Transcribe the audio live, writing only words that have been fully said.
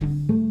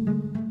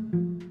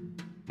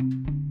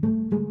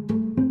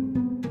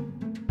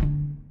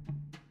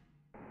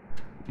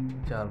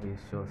always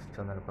shows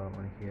Chandra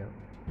Parmani here.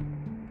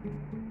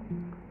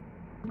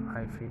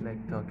 I feel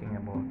like talking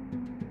about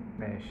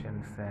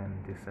passions and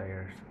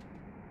desires.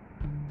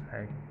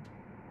 Like,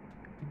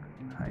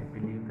 I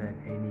believe that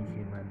any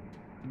human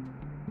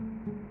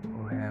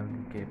who have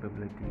the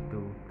capability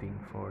to think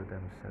for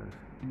themselves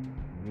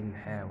will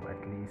have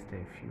at least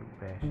a few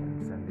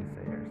passions and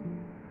desires.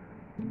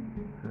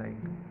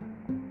 Like,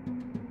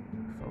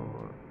 so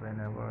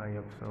whenever I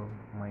observe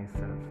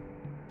myself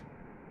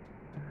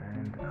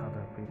and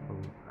other people,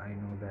 I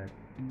know that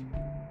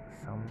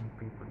some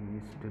people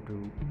used to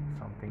do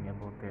something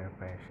about their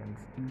passions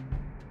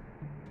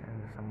and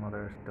some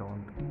others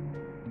don't.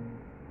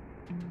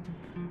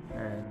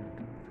 And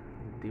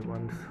the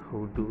ones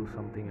who do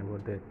something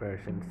about their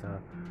passions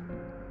are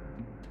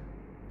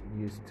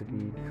used to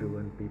be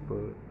driven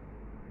people,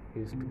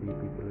 used to be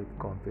people with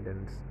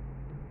confidence,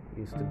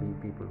 used to be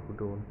people who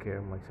don't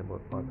care much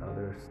about what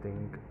others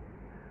think.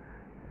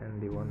 And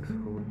the ones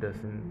who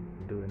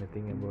doesn't do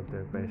anything about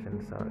their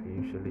passions are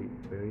usually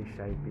very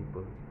shy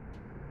people,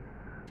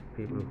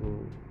 people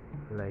who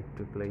like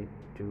to play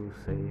too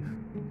safe,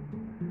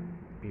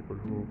 people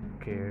who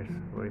cares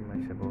very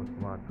much about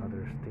what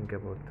others think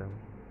about them.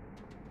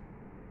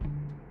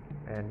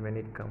 And when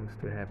it comes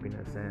to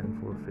happiness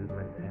and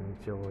fulfillment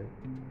and joy,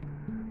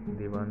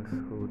 the ones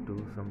who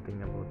do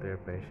something about their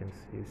passions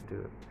used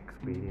to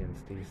experience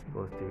these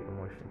positive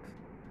emotions.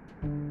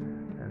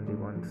 And the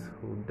ones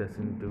who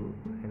doesn't do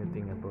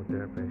anything about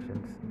their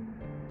passions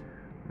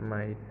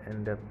might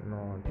end up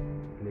not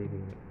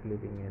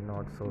living a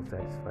not so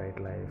satisfied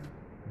life,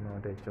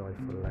 not a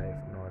joyful life,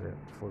 not a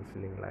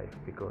fulfilling life,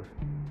 because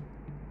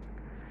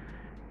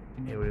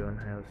everyone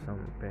has some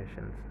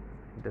passions.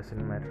 It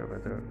doesn't matter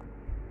whether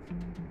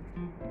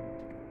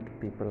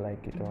people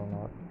like it or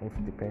not.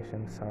 If the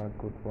passions are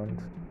good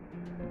ones,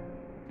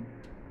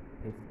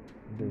 if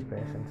the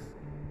passions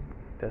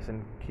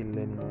doesn't kill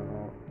anyone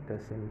or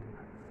doesn't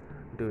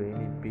do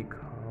any big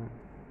harm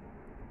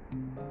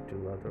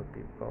to other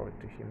people or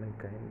to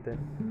humankind, then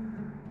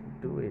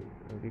do it,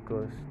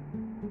 because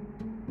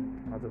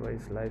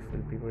otherwise life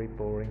will be very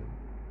boring,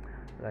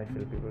 life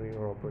will be very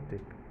robotic.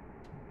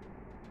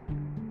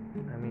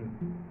 I mean,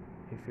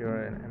 if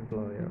you're an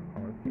employer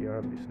or if you're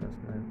a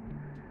businessman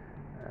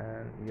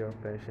and your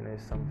passion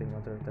is something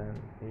other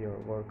than your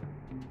work,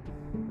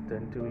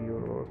 then do your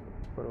work,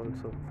 but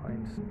also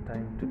find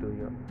time to do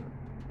your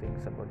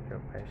things about your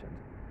passion.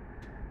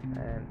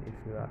 And if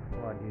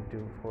what you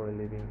do for a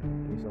living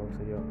is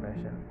also your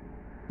passion,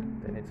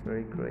 then it's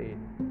very great,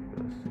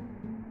 because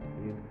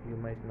you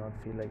might not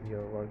feel like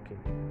you're working,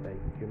 like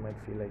you might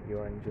feel like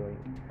you're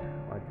enjoying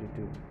what you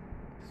do.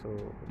 So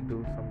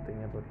do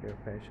something about your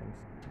passions.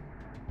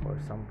 For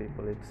some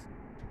people it's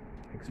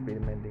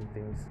experimenting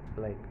things.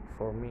 Like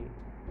for me,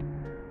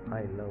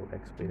 I love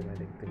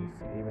experimenting things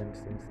even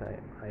since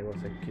I was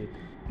a kid.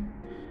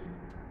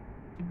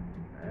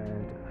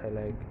 And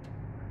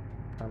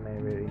I'm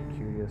a very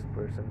curious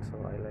person, so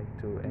I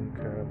like to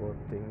inquire about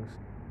things.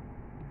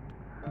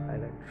 I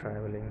like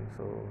traveling,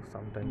 so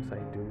sometimes I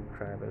do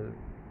travel.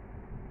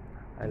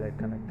 I like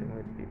connecting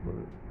with people,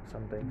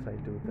 sometimes I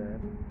do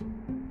that.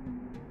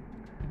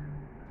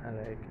 I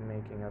like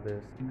making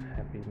others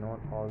happy, not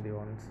all the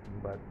ones,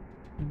 but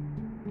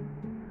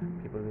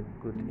people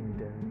with good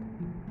intent.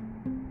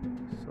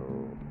 So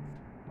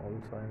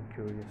also I'm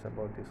curious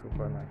about the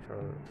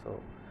supernatural, so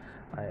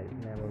I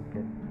never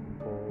get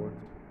bored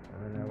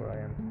whenever I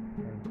am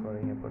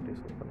inquiring about the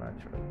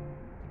supernatural.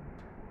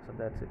 So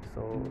that's it.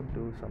 So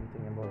do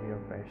something about your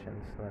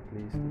passions, so at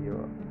least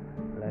your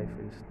life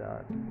will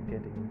start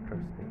getting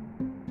interesting.